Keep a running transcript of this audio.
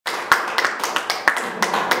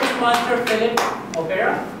Toastmaster Philip,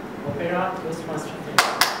 opera, Toastmaster Philip.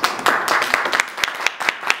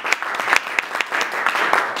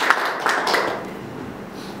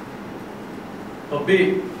 A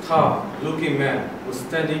big, tough-looking man was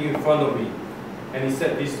standing in front of me, and he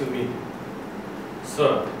said this to me: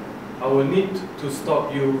 "Sir, I will need to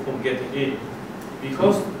stop you from getting in,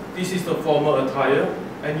 because this is the formal attire,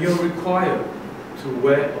 and you're required to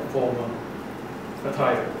wear a formal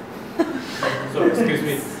attire." So, excuse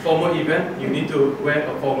me, formal event, you need to wear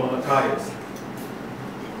a formal attire.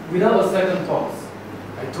 Without a second thought,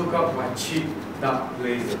 I took out my cheap dark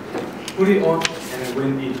blazer, put it on, and I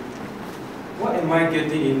went in. What am I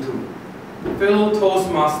getting into? Fellow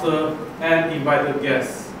Toastmaster and invited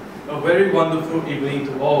guests, a very wonderful evening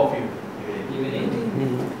to all of you.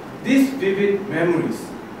 These vivid memories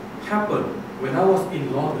happened when I was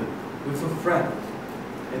in London with a friend,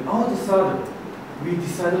 and all of a sudden, we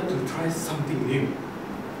decided to try something new.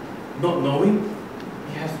 Not knowing,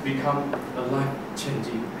 it has become a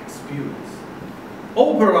life-changing experience.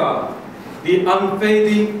 Opera, the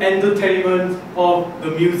unfading entertainment of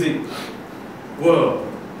the music world.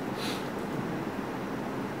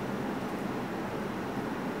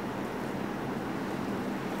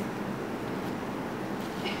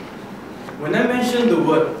 When I mention the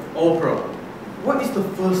word opera, what is the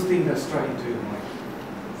first thing that strikes into your mind?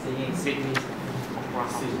 Singing.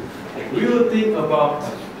 We will think about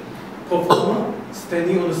performer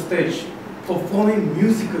standing on the stage, performing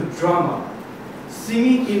musical drama,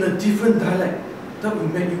 singing in a different dialect that will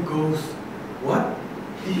make you go, what?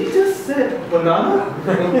 Did he just say banana?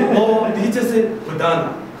 Or did he just say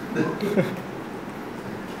banana?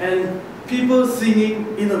 And people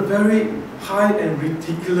singing in a very high and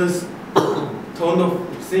ridiculous tone of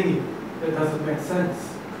singing. That doesn't make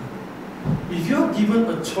sense. If you're given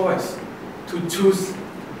a choice to choose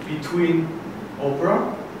between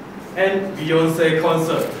opera and Beyonce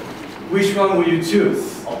concert, which one will you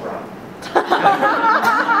choose? Opera.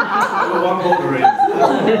 One opera.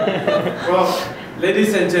 Well,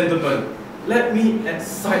 ladies and gentlemen, let me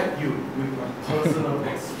excite you with my personal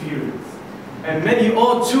experience and make you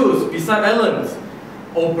all choose, beside Ellen's,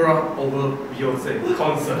 opera over Beyonce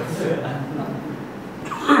concert.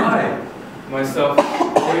 I, myself,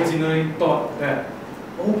 originally thought that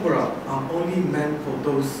opera are only meant for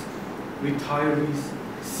those retirees,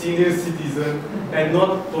 senior citizens, and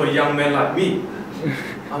not for a young man like me.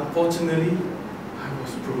 Unfortunately, I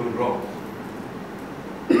was proven wrong.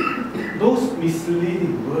 Those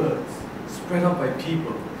misleading words spread out by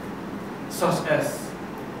people, such as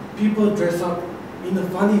people dress up in a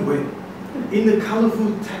funny way, in the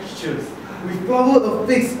colorful textures, with flower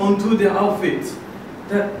affixed onto their outfits,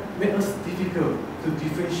 that make us difficult to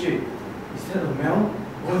differentiate. Is that a male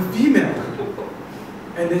or a female?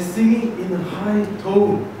 And they're singing in a high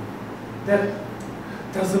tone that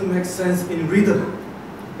doesn't make sense in rhythm.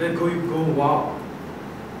 They're going to go wow.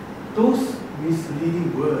 Those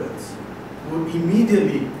misleading words were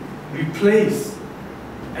immediately replaced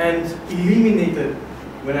and eliminated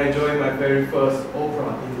when I joined my very first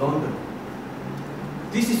opera in London.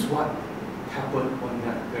 This is what happened on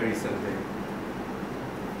that very Sunday.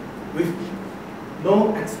 With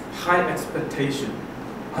no high expectation,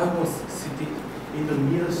 I was sitting in the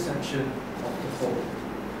middle section of the hall,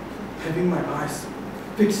 having my eyes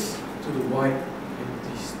fixed to the wide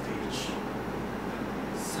empty stage.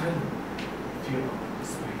 Silent filled up the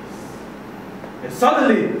space. And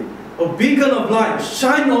suddenly, a beacon of light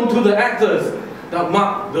shined onto the actors that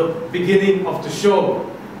marked the beginning of the show.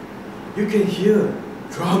 You can hear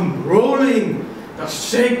drum rolling that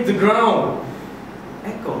shake the ground.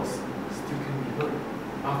 Echoes still can be heard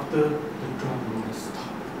after the drum roll stops.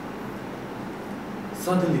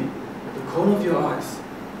 Suddenly, at the corner of your eyes,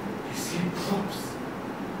 you see props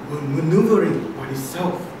were maneuvering by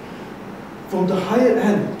itself, from the higher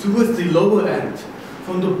end towards the lower end,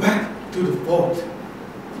 from the back to the front.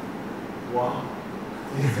 Wow,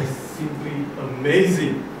 this is simply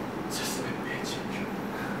amazing, just like magic.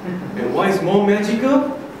 And why is more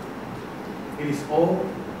magical? It is all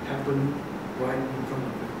happening right in front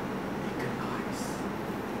of your naked eyes.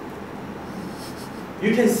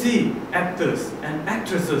 You can see actors and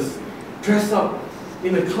actresses dressed up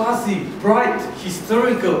in a classy, bright,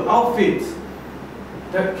 historical outfit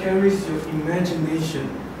that carries your imagination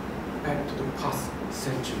back to the past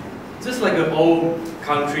century. Just like an old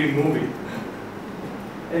country movie.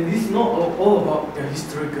 And this is not all about their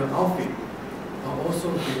historical outfit, but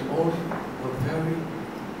also they own a very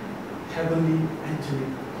heavenly, angelic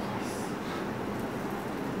voice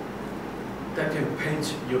that can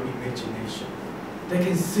paint your imagination. They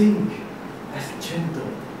can sing as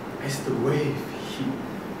gentle as the wave hit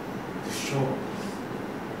joy.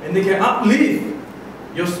 And they can uplift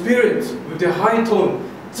your spirit with their high tone,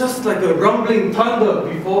 just like a rumbling thunder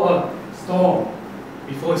before a storm,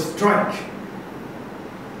 before a strike.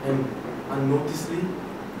 And unnoticedly,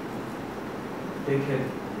 they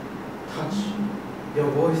can touch, their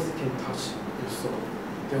voice can touch your soul.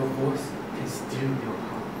 Their voice can steal your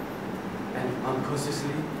heart. And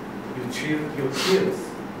unconsciously, your tears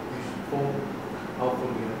fall out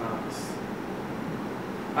from your eyes.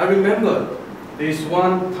 I remember there is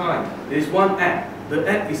one act. The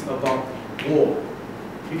act is about war.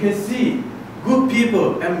 You can see good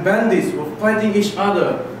people and bandits were fighting each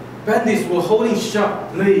other. Bandits were holding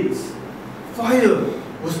sharp blades. Fire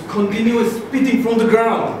was continuously spitting from the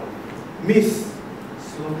ground. Mist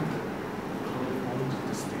slowly crawling onto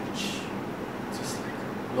the stage, just like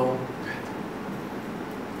a long battle.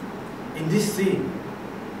 In this scene,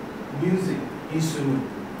 music instruments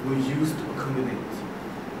were used to accommodate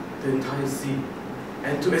the entire scene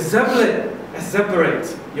and to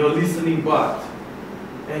separate your listening bud.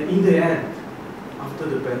 And in the end, after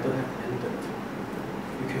the battle had ended,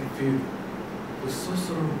 you can feel the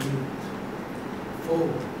sorcerer wind fall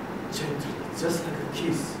gently, just like a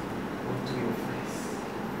kiss onto your face.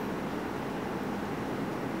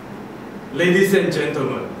 Ladies and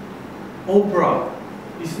gentlemen, opera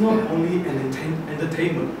is not only an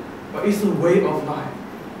entertainment, but it's a way of life.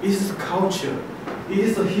 It's a culture. It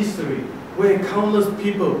is a history where countless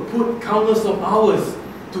people put countless of hours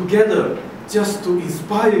together just to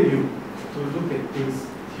inspire you to look at things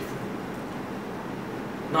differently.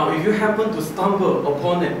 Now, if you happen to stumble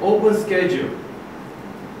upon an open schedule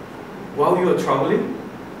while you are traveling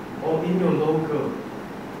or in your local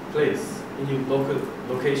place, in your local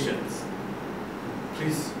locations,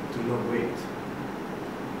 please do not wait,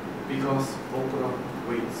 because opera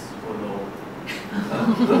waits for no one. That's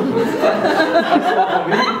all for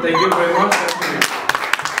me. Thank you very much.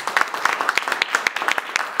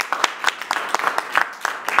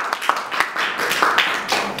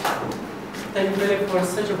 Thank you, Philip, for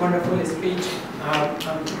such a wonderful speech.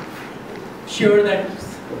 I'm sure that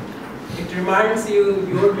it reminds you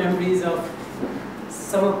your memories of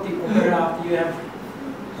some of the opera you have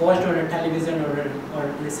watched on a television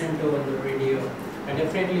or listened to on the radio. And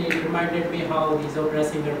definitely it reminded me how these opera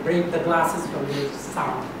singers break the glasses from their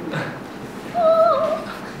sound.